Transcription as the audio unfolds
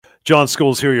John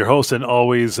Scholes here, your host, and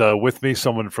always with me,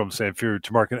 someone from Sanford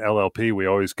Tamarkin LLP. We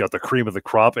always got the cream of the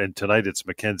crop, and tonight it's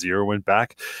Mackenzie Irwin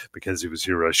back. Mackenzie was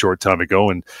here a short time ago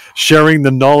and sharing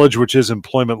the knowledge which is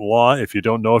employment law. If you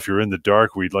don't know, if you're in the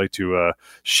dark, we'd like to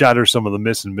shatter some of the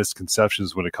myths and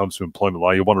misconceptions when it comes to employment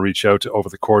law. You want to reach out over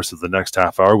the course of the next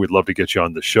half hour. We'd love to get you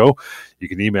on the show. You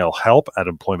can email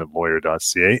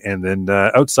help@employmentlawyer.ca, and then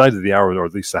outside of the hour, or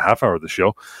at least a half hour of the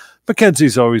show,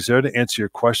 Mackenzie's always there to answer your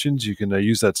questions. You can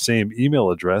use that same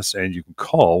email address, and you can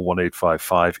call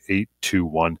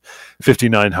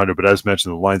 1-855-821-5900. But as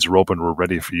mentioned, the lines are open. We're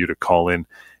ready for you to call in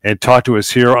and talk to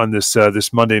us here on this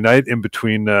Monday night in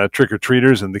between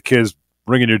trick-or-treaters and the kids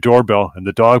ringing your doorbell and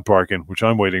the dog barking, which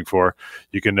I'm waiting for.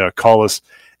 You can call us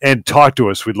and talk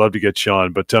to us. We'd love to get you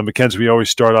on. But Mackenzie, we always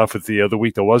start off with the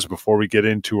week that was before we get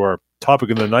into our topic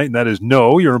of the night, and that is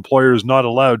no, your employer is not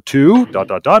allowed to ...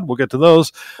 We'll get to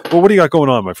those. But what do you got going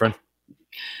on, my friend?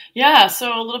 Yeah,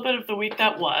 so a little bit of the week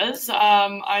that was.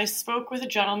 I spoke with a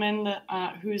gentleman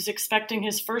who's expecting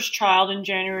his first child in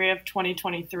January of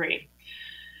 2023.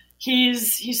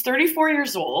 He's 34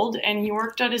 years old, and he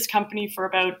worked at his company for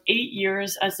about 8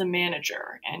 years as a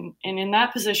manager. And in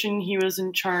that position, he was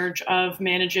in charge of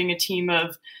managing a team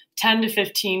of 10 to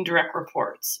 15 direct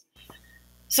reports.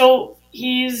 So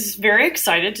he's very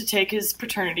excited to take his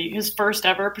first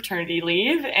ever paternity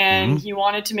leave, and he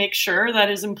wanted to make sure that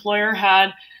his employer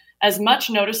had as much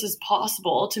notice as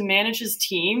possible to manage his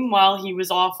team while he was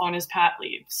off on his pat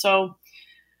leave. So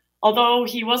although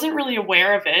he wasn't really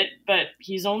aware of it, but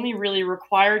he's only really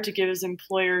required to give his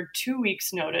employer 2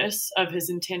 weeks notice of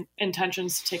his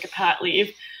intentions to take a pat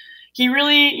leave. He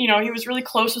really, he was really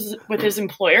close with his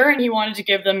employer, and he wanted to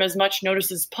give them as much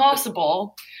notice as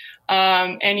possible.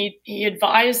 And he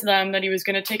advised them that he was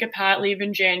going to take a pat leave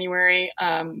in January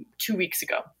 2 weeks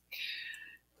ago.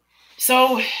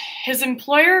 So his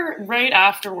employer right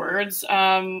afterwards,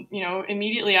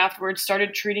 immediately afterwards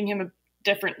started treating him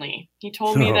differently. He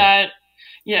told me that,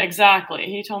 yeah, exactly.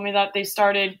 He told me that they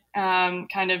started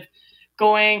kind of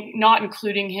not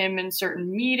including him in certain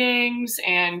meetings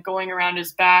and going around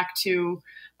his back to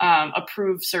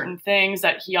approve certain things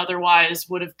that he otherwise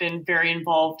would have been very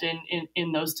involved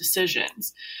in those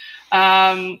decisions.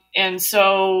 And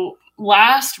so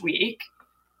last week,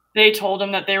 they told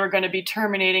him that they were going to be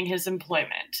terminating his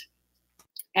employment.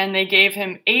 And they gave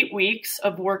him 8 weeks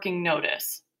of working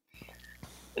notice.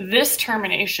 This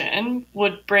termination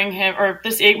would bring him, or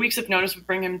this 8 weeks of notice would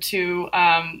bring him to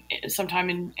sometime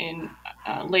in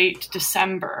late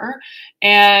December.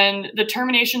 And the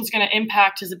termination is going to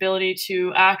impact his ability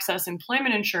to access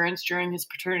employment insurance during his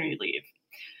paternity leave.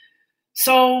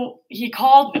 So he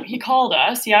called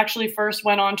us. He actually first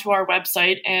went onto our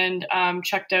website and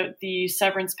checked out the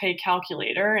severance pay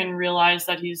calculator and realized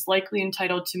that he's likely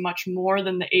entitled to much more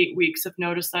than the 8 weeks of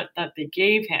notice that they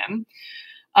gave him.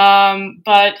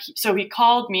 So he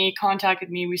called me, contacted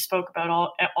me. We spoke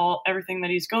about everything that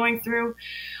he's going through.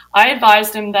 I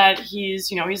advised him that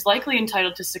he's likely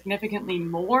entitled to significantly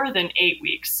more than 8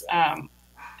 weeks,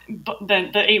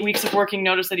 than the 8 weeks of working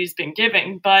notice that he's been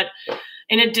giving. But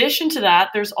in addition to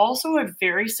that, there's also a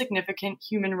very significant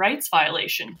human rights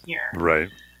violation here. Right.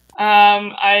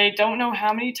 I don't know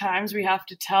how many times we have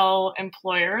to tell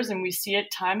employers, and we see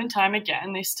it time and time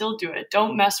again, they still do it.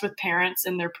 Don't mess with parents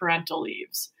in their parental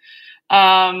leaves.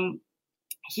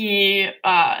 He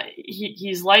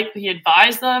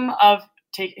advised them of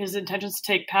his intentions to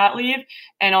take pat leave,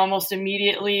 and almost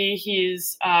immediately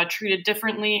he's treated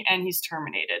differently and he's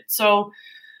terminated. So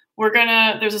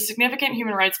there's a significant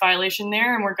human rights violation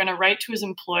there, and we're going to write to his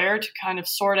employer to kind of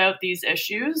sort out these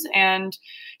issues. And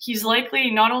he's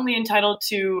likely not only entitled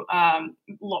to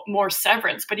more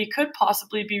severance, but he could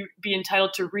possibly be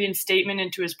entitled to reinstatement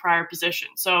into his prior position.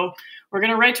 So we're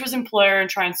going to write to his employer and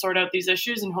try and sort out these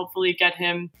issues and hopefully get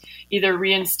him either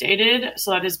reinstated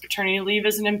so that his paternity leave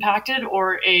isn't impacted,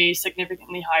 or a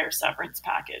significantly higher severance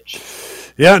package.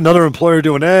 Yeah, another employer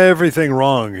doing everything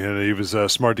wrong, and he was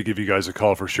smart to give you guys a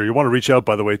call for sure. You want to reach out,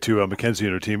 by the way, to Mackenzie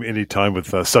and her team anytime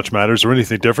with such matters or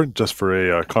anything different, just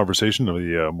for a conversation of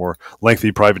the more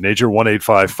lengthy private nature,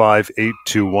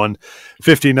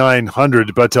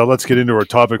 1-855-821-5900. But let's get into our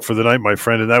topic for the night, my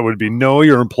friend, and that would be no,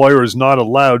 your employer is not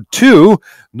allowed to,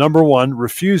 number one,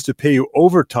 refuse to pay you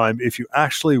overtime if you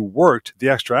actually worked the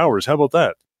extra hours. How about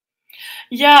that?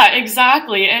 Yeah,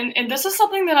 exactly. And this is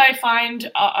something that I find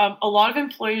a lot of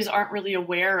employees aren't really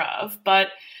aware of, but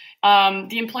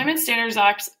the Employment Standards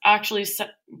Act actually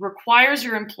requires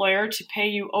your employer to pay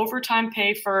you overtime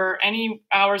pay for any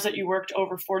hours that you worked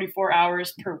over 44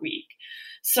 hours per week.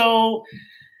 So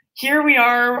here we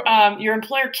are, your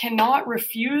employer cannot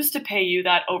refuse to pay you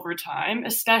that overtime,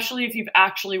 especially if you've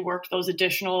actually worked those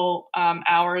additional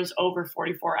hours over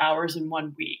 44 hours in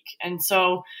 1 week. And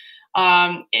so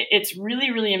it's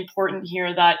really, really important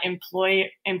here that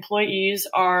employees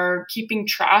are keeping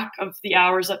track of the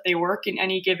hours that they work in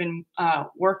any given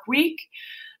work week,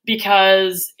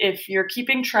 because if you're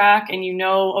keeping track and you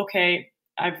know, okay,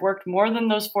 I've worked more than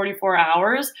those 44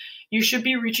 hours, you should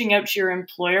be reaching out to your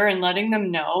employer and letting them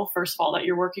know, first of all, that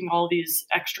you're working all these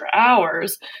extra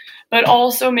hours, but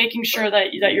also making sure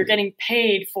that you're getting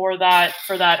paid for that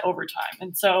overtime.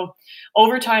 And so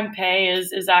overtime pay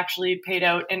is actually paid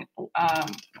out in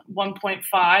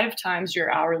 1.5 times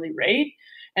your hourly rate.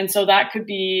 And so that could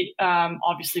be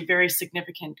obviously very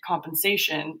significant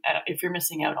compensation if you're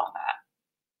missing out on that.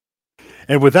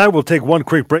 And with that, we'll take one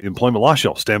quick break. Employment Law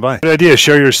Show. Stand by. Good idea.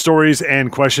 Share your stories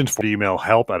and questions for email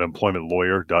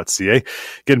help@employmentlawyer.ca.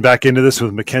 Getting back into this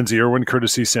with Mackenzie Irwin,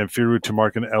 courtesy Samfiru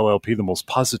Tumarkin LLP, the most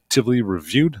positively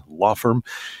reviewed law firm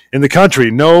in the country.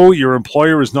 No, your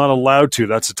employer is not allowed to.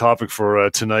 That's the topic for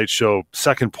tonight's show.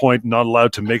 Second point, not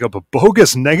allowed to make up a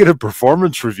bogus negative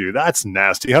performance review. That's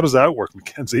nasty. How does that work,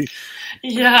 Mackenzie?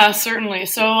 Yeah, certainly.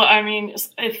 So, I mean,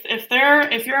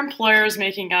 if your employer is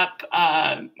making up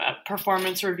performance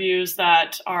reviews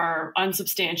that are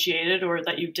unsubstantiated or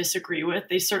that you disagree with,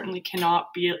 they certainly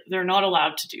they're not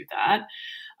allowed to do that.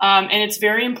 And it's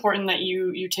very important that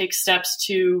you take steps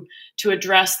to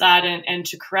address that and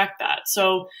to correct that.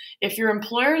 So if your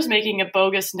employer is making a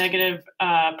bogus negative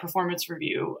performance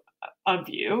review of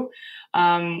you,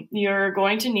 you're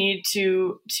going to need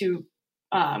to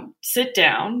sit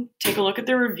down, take a look at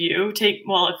the review.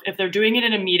 If they're doing it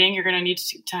in a meeting, you're going to need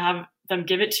to have them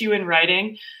give it to you in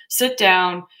writing. Sit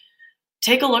down,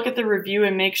 take a look at the review,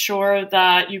 and make sure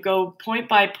that you go point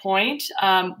by point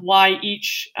why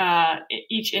each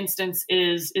instance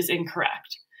is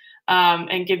incorrect,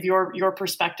 and give your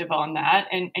perspective on that.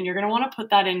 And you're going to want to put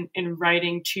that in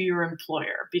writing to your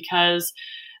employer, because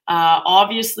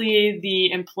obviously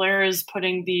the employer is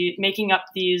making up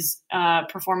these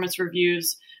performance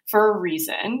reviews for a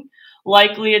reason.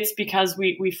 Likely it's because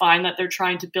we find that they're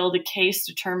trying to build a case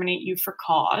to terminate you for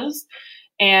cause.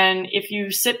 And if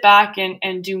you sit back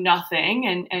and do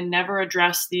nothing and never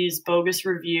address these bogus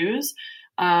reviews,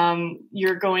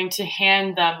 you're going to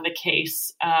hand them the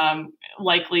case.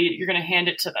 Likely you're going to hand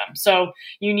it to them. So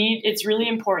it's really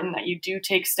important that you do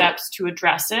take steps to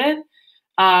address it,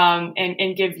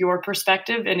 and give your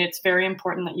perspective. And it's very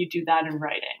important that you do that in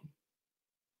writing.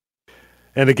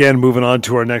 And again, moving on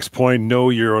to our next point, no,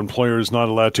 your employer is not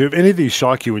allowed to. If any of these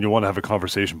shock you and you want to have a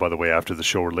conversation, by the way, after the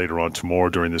show or later on tomorrow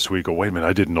during this week, wait a minute,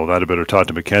 I didn't know that. I better talk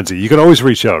to Mackenzie. You can always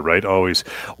reach out, right? Always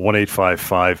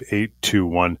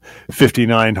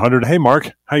 1-855-821-5900. Hey,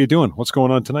 Mark, how you doing? What's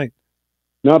going on tonight?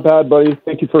 Not bad, buddy.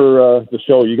 Thank you for the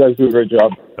show. You guys do a great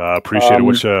job. Appreciate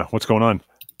it. What's going on?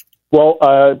 Well,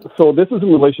 so this is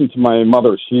in relation to my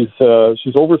mother. She's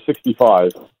over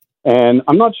 65. And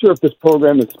I'm not sure if this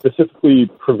program is specifically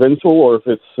provincial or if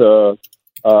it's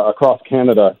across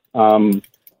Canada.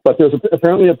 But there's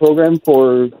apparently a program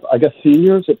for, I guess,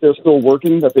 seniors, if they're still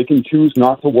working, that they can choose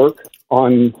not to work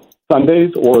on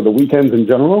Sundays or the weekends in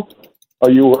general.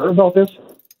 Are you aware about this?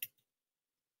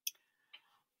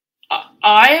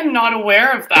 I am not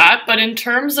aware of that, but in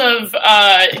terms of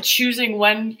choosing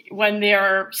when they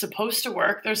are supposed to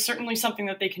work, there's certainly something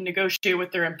that they can negotiate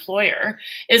with their employer.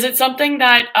 Is it something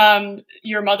that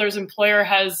your mother's employer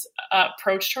has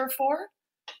approached her for?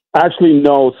 Actually,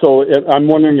 no. So I'm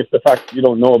wondering if the fact that you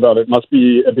don't know about it must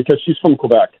be because she's from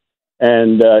Quebec,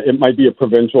 and it might be a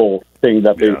provincial thing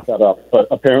that they've set up. But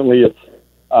apparently it's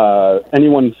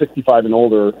anyone 65 and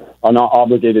older are not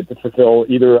obligated to fulfill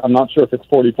either. I'm not sure if it's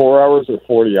 44 hours or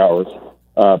 40 hours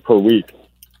per week.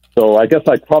 So I guess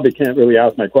I probably can't really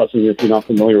ask my question if you're not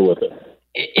familiar with it.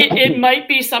 It might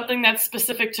be something that's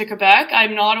specific to Quebec.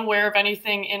 I'm not aware of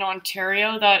anything in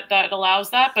Ontario that allows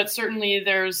that, but certainly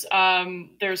there's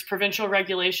provincial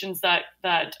regulations that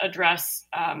address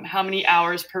how many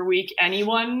hours per week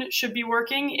anyone should be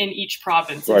working in each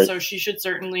province. Right. And so she should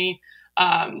certainly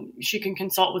she can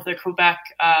consult with a Quebec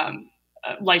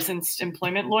licensed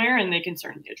employment lawyer, and they can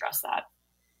certainly address that.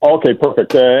 Okay,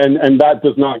 perfect. And that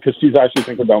does not, because she's actually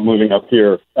thinking about moving up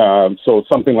here. So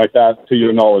something like that, to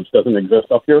your knowledge, doesn't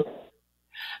exist up here?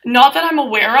 Not that I'm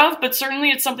aware of, but certainly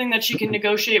it's something that she can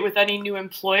negotiate with any new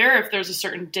employer. If there's a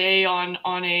certain day on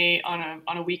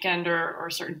a weekend or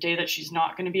a certain day that she's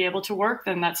not going to be able to work,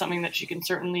 then that's something that she can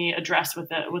certainly address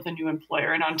with a new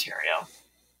employer in Ontario.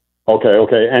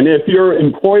 Okay. And if your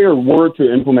employer were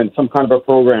to implement some kind of a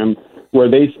program where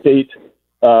they state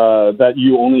that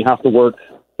you only have to work,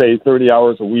 say 30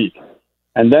 hours a week,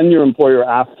 and then your employer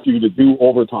asks you to do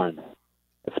overtime,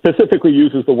 it specifically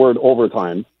uses the word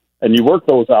overtime, and you work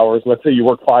those hours, let's say you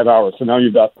work 5 hours, so now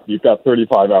you've got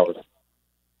 35 hours.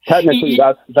 Technically,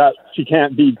 that she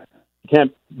can't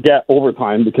get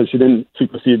overtime because she didn't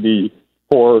supersede the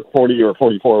 40 or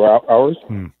 44 hours.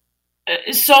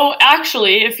 So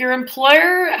actually, if your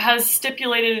employer has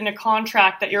stipulated in a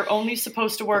contract that you're only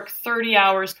supposed to work 30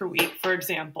 hours per week, for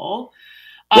example,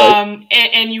 right.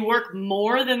 and you work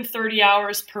more than 30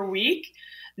 hours per week,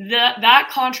 that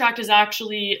contract has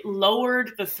actually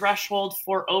lowered the threshold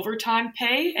for overtime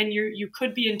pay, and you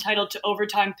could be entitled to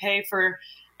overtime pay for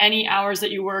any hours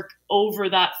that you work over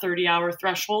that 30-hour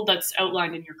threshold that's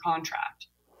outlined in your contract.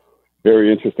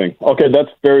 Very interesting. Okay,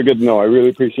 that's very good to know. I really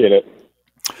appreciate it.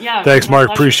 Yeah. Thanks, Mark.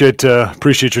 Appreciate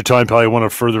your time, pal. You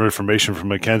want further information from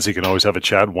Mackenzie, you can always have a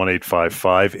chat,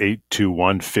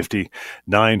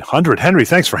 1-855-821-5900. Henry,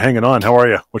 thanks for hanging on. How are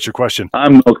you? What's your question?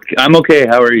 I'm okay.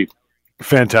 How are you?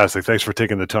 Fantastic. Thanks for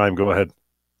taking the time. Go ahead.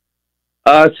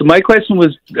 So my question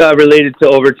was related to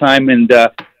overtime, and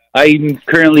I'm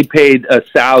currently paid a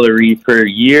salary per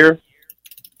year.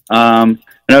 And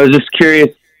I was just curious,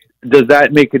 does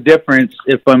that make a difference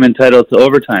if I'm entitled to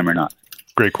overtime or not?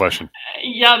 Great question.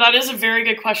 Yeah, that is a very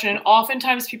good question. And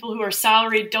oftentimes people who are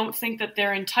salaried don't think that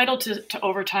they're entitled to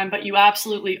overtime, but you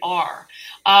absolutely are.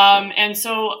 And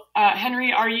so,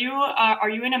 Henry, are you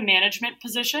in a management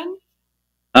position?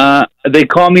 They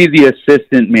call me the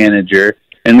assistant manager,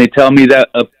 and they tell me that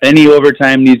any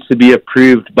overtime needs to be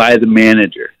approved by the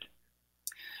manager.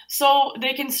 So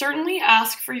they can certainly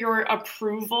ask for your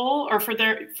approval, or for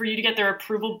you to get their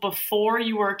approval before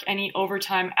you work any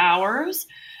overtime hours.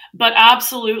 But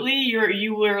absolutely,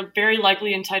 you were very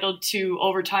likely entitled to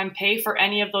overtime pay for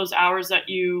any of those hours that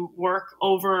you work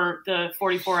over the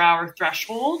 44-hour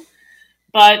threshold.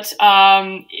 But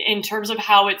in terms of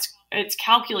how it's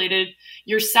calculated,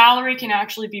 your salary can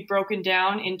actually be broken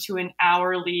down into an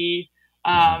hourly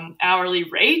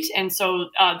rate, and so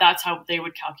that's how they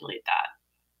would calculate that.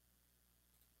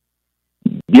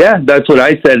 Yeah, that's what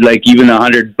I said. Like even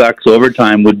 $100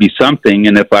 overtime would be something,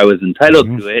 and if I was entitled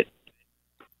to it,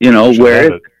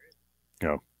 where.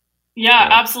 Yeah,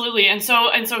 absolutely. And so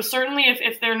certainly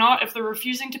if they're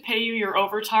refusing to pay you your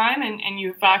overtime and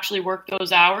you've actually worked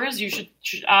those hours, you should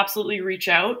absolutely reach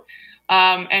out.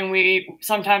 And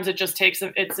sometimes it just takes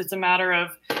it's a matter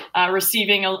of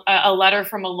receiving a letter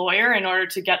from a lawyer in order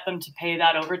to get them to pay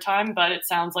that overtime. But it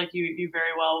sounds like you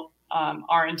very well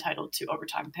are entitled to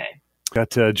overtime pay.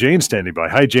 Got Jane standing by.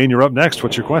 Hi, Jane. You're up next.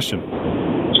 What's your question?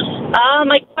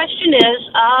 My question is,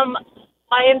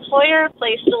 my employer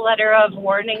placed a letter of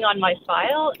warning on my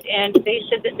file, and they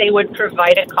said that they would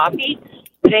provide a copy.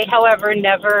 They, however,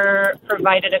 never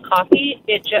provided a copy.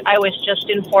 I was just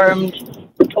informed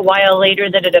a while later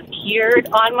that it appeared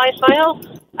on my file.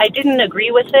 I didn't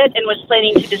agree with it and was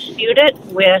planning to dispute it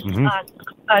with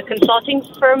a consulting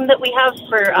firm that we have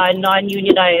for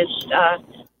non-unionized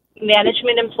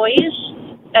management employees.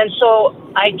 And so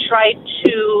I tried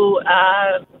to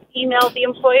email the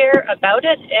employer about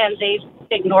it, and they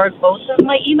ignored both of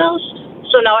my emails.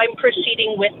 So now I'm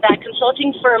proceeding with that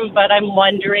consulting firm, but I'm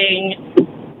wondering,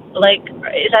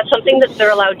 is that something that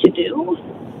they're allowed to do,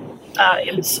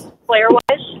 employer-wise?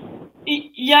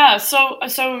 Yeah, so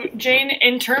Jane,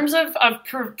 in terms of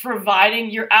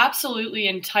providing, you're absolutely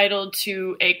entitled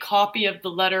to a copy of the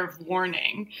letter of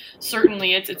warning.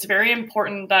 Certainly, it's very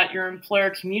important that your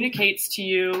employer communicates to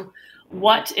you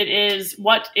what it is,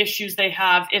 what issues they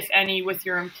have, if any, with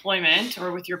your employment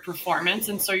or with your performance.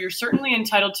 And so you're certainly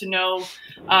entitled to know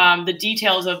the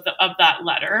details of that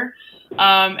letter.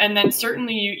 And then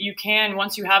certainly you can,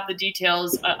 once you have the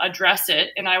details, address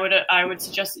it. And I would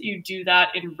suggest that you do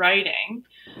that in writing.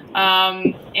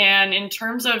 And in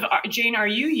terms of, Jane, are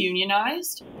you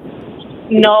unionized?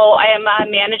 No, I am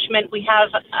management. We have,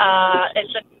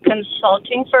 it's a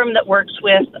consulting firm that works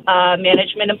with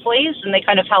management employees, and they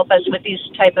kind of help us with these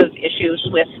type of issues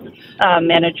with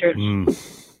managers.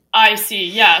 I see.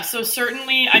 Yeah. So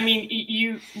certainly, I mean,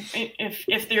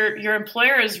 if your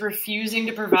employer is refusing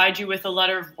to provide you with a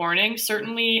letter of warning,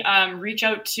 certainly reach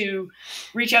out to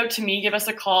me, give us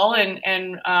a call,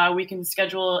 and we can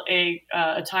schedule a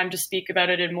time to speak about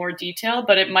it in more detail.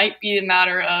 But it might be a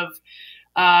matter of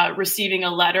receiving a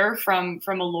letter from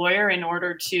a lawyer in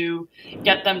order to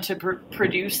get them to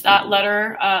produce that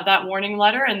letter, that warning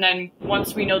letter. And then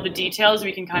once we know the details,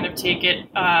 we can kind of take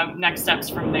it next steps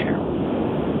from there.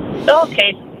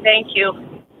 Okay, thank you.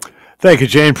 Thank you,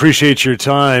 Jane. Appreciate your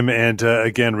time. And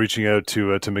again, reaching out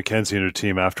to Mackenzie and her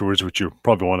team afterwards, which you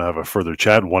probably want to have a further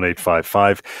chat,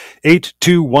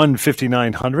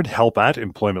 1-855-821-5900, help at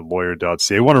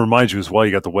employmentlawyer.ca. I want to remind you as well,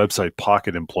 you got the website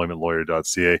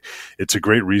pocketemploymentlawyer.ca. It's a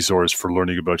great resource for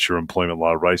learning about your employment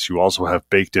law rights. You also have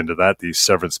baked into that the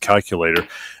severance calculator,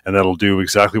 and that'll do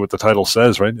exactly what the title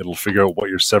says, right? It'll figure out what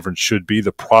your severance should be,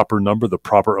 the proper number, the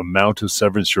proper amount of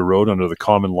severance you're owed under the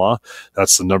common law.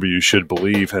 That's the number you should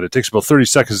believe. And it takes about 30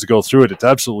 seconds to go through it. It's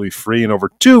absolutely free, and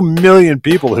over 2 million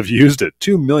people have used it.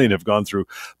 2 million have gone through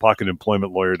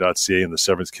pocketemploymentlawyer.ca and the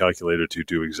severance calculator to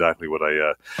do exactly what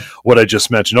I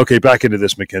just mentioned. Okay, back into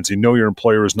this, Mackenzie. No, your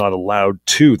employer is not allowed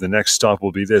to. The next stop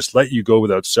will be this: let you go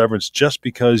without severance just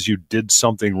because you did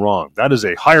something wrong. That is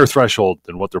a higher threshold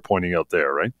than what they're pointing out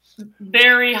there, right?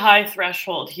 Very high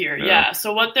threshold here. Yeah.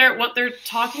 So what they're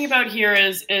talking about here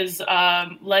is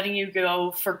letting you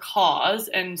go for cause,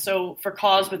 and so for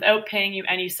cause without paying you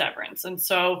any severance. And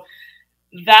so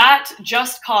that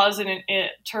just cause and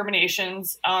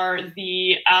terminations are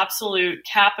the absolute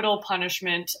capital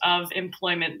punishment of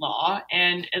employment law,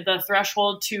 and the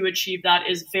threshold to achieve that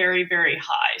is very, very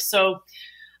high. So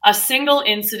a single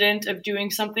incident of doing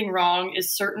something wrong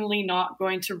is certainly not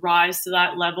going to rise to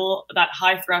that level, that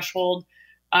high threshold,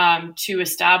 to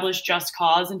establish just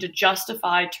cause and to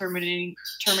justify terminating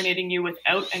you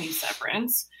without any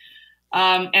severance.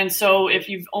 And so if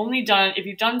you've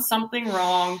done something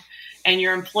wrong and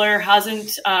your employer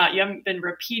you haven't been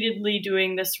repeatedly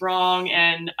doing this wrong,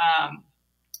 and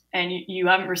you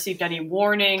haven't received any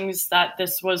warnings that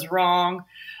this was wrong,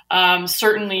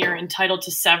 certainly you're entitled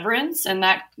to severance, and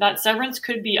that severance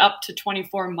could be up to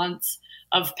 24 months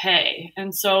of pay.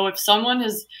 And so if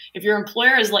your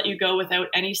employer has let you go without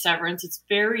any severance, it's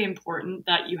very important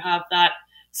that you have that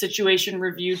situation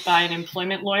reviewed by an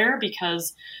employment lawyer,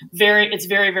 because it's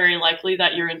very, very likely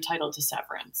that you're entitled to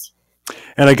severance.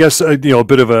 And I guess a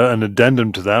bit of an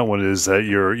addendum to that one is that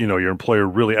your employer,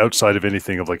 really outside of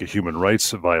anything of like a human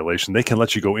rights violation, they can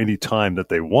let you go any time that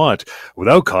they want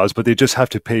without cause, but they just have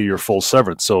to pay your full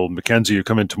severance. So Mackenzie, you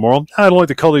come in tomorrow, I don't like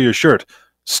the color of your shirt.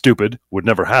 Stupid, would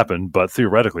never happen, but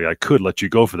theoretically I could let you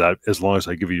go for that as long as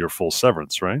I give you your full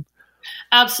severance, right?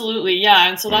 Absolutely, yeah.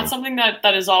 And so that's something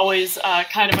that is always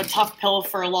kind of a tough pill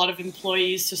for a lot of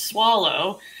employees to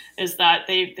swallow, is that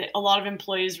a lot of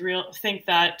employees think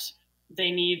that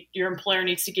your employer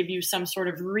needs to give you some sort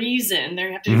of reason.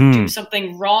 They have to do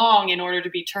something wrong in order to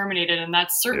be terminated. And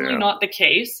that's certainly not the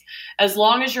case. As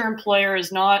long as your employer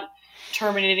is not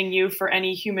terminating you for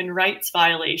any human rights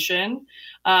violation,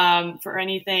 for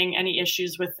any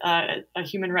issues with a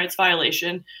human rights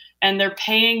violation, and they're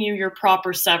paying you your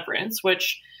proper severance,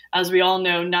 which, as we all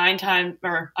know,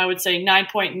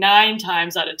 9.9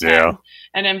 times out of 10,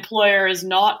 an employer is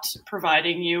not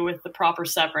providing you with the proper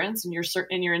severance, and you're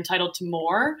entitled to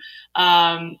more.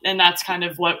 And that's kind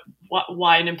of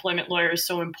why an employment lawyer is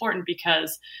so important,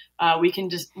 because we can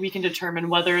determine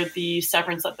whether the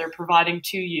severance that they're providing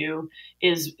to you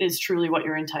is truly what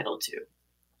you're entitled to.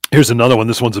 Here's another one.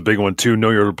 This one's a big one too. No,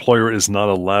 your employer is not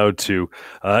allowed to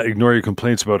ignore your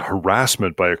complaints about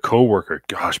harassment by a coworker.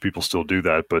 Gosh, people still do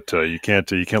that, but you can't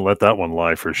let that one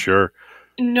lie for sure.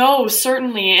 No,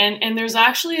 certainly, and there's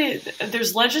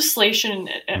legislation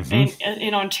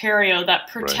in Ontario that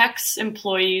protects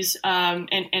employees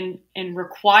and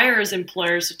requires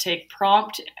employers to take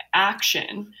prompt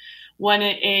action when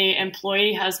a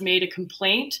employee has made a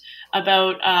complaint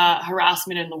about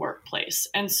harassment in the workplace.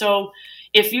 And so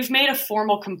if you've made a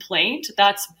formal complaint,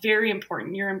 that's very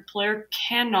important. Your employer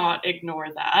cannot ignore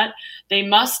that. They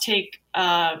must take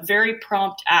very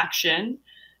prompt action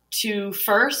to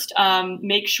first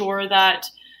make sure that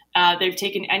they've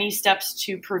taken any steps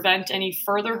to prevent any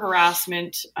further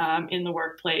harassment in the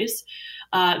workplace.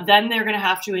 Then they're going to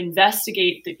have to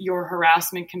investigate your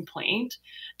harassment complaint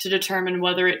to determine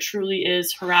whether it truly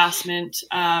is harassment.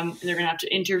 They're going to have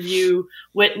to interview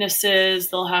witnesses.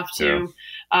 They'll have to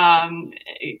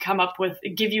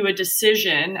give you a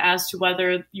decision as to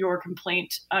whether your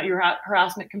complaint, your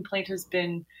harassment complaint has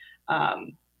been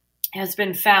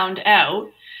found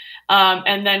out.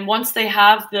 And then once they've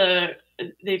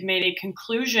made a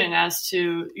conclusion as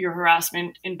to your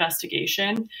harassment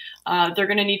investigation, they're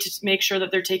going to need to make sure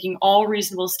that they're taking all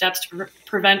reasonable steps to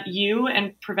prevent you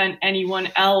and prevent anyone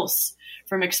else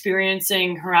from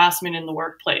experiencing harassment in the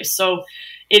workplace. So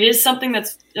it is something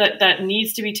that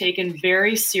needs to be taken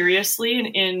very seriously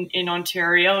in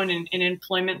Ontario and in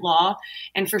employment law.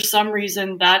 And for some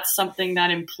reason, that's something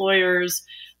that employers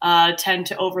tend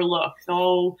to overlook.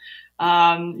 Though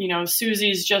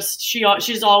Susie's just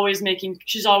she's always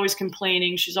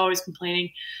complaining.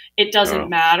 It doesn't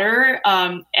matter.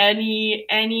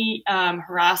 Any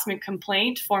harassment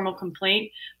complaint, formal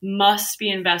complaint, must be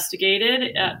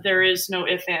investigated. There is no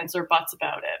ifs, ands, or buts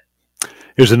about it.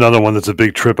 Here's another one that's a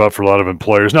big trip up for a lot of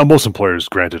employers. Now, most employers,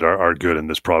 granted, are good in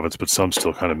this province, but some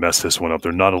still kind of mess this one up.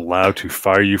 They're not allowed to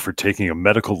fire you for taking a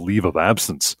medical leave of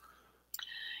absence.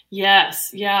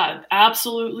 Yes, yeah,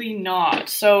 absolutely not.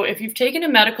 So if you've taken a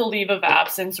medical leave of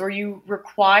absence or you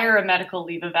require a medical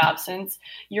leave of absence,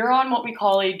 you're on what we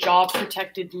call a job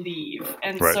protected leave.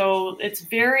 And so it's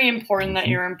very important that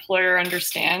your employer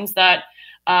understands that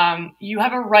you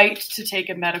have a right to take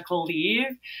a medical leave,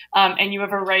 and you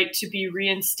have a right to be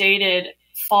reinstated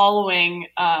following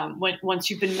once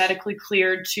you've been medically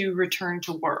cleared to return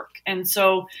to work. And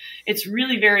so it's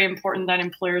really very important that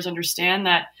employers understand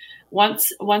that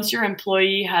once your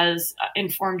employee has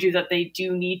informed you that they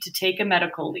do need to take a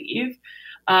medical leave,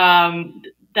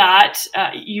 that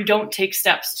you don't take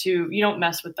steps you don't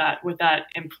mess with that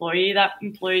employee. That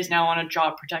employee is now on a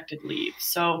job protected leave.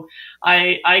 So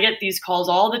I get these calls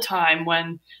all the time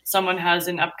when someone has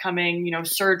an upcoming,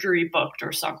 surgery booked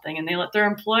or something, and they let their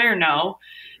employer know,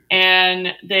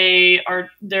 and they're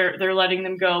letting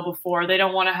them go before. They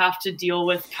don't want to have to deal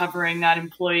with covering that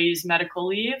employee's medical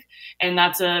leave, and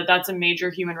that's a major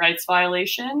human rights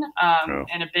violation,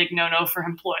 and a big no-no for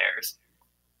employers.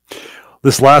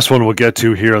 This last one we'll get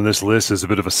to here on this list is a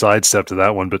bit of a sidestep to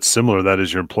that one, but similar. That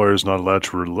is, your employer is not allowed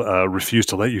to refuse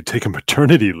to let you take a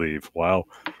maternity leave. Wow.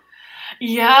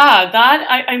 Yeah,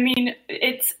 I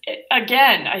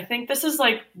think this is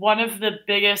like one of the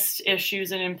biggest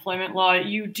issues in employment law.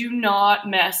 You do not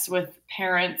mess with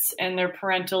parents and their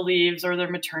parental leaves or their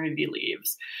maternity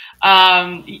leaves.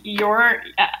 You're,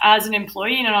 as an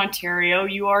employee in Ontario,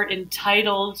 you are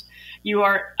entitled, you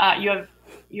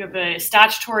have a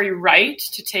statutory right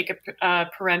to take a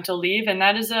parental leave, and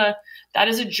that is a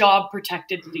job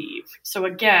protected leave. So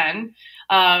again,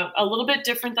 a little bit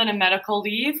different than a medical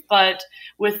leave, but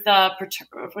with a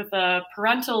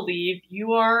parental leave,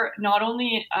 you are not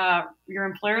only your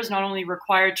employer is not only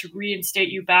required to reinstate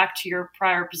you back to your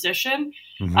prior position,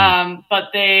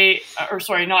 but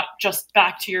not just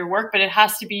back to your work, but it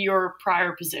has to be your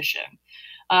prior position.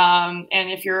 And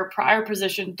if your prior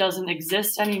position doesn't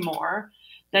exist anymore,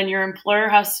 then your employer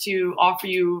has to offer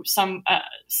you some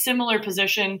similar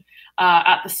position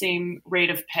at the same rate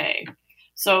of pay.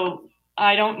 So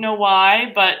I don't know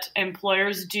why, but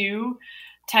employers do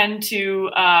tend to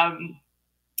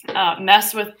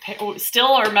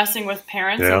still are messing with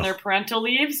parents and their parental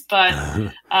leaves, but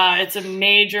it's a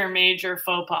major, major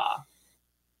faux pas.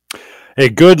 A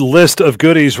good list of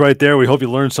goodies right there. We hope you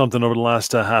learned something over the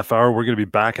last half hour. We're going to be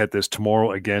back at this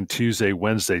tomorrow again, Tuesday,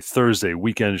 Wednesday, Thursday,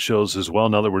 weekend shows as well,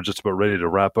 now that we're just about ready to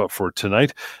wrap up for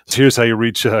tonight. So here's how you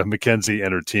reach Mackenzie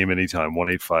and her team anytime.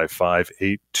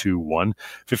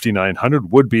 1-855-821-5900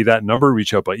 would be that number.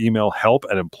 Reach out by email,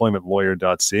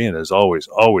 help@employmentlawyer.ca. And as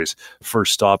always,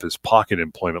 first stop is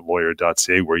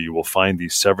pocketemploymentlawyer.ca, where you will find the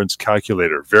severance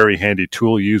calculator. Very handy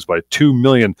tool used by 2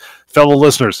 million fellow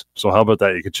listeners. So how about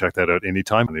that? You can check that out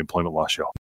anytime on the Employment Law Show.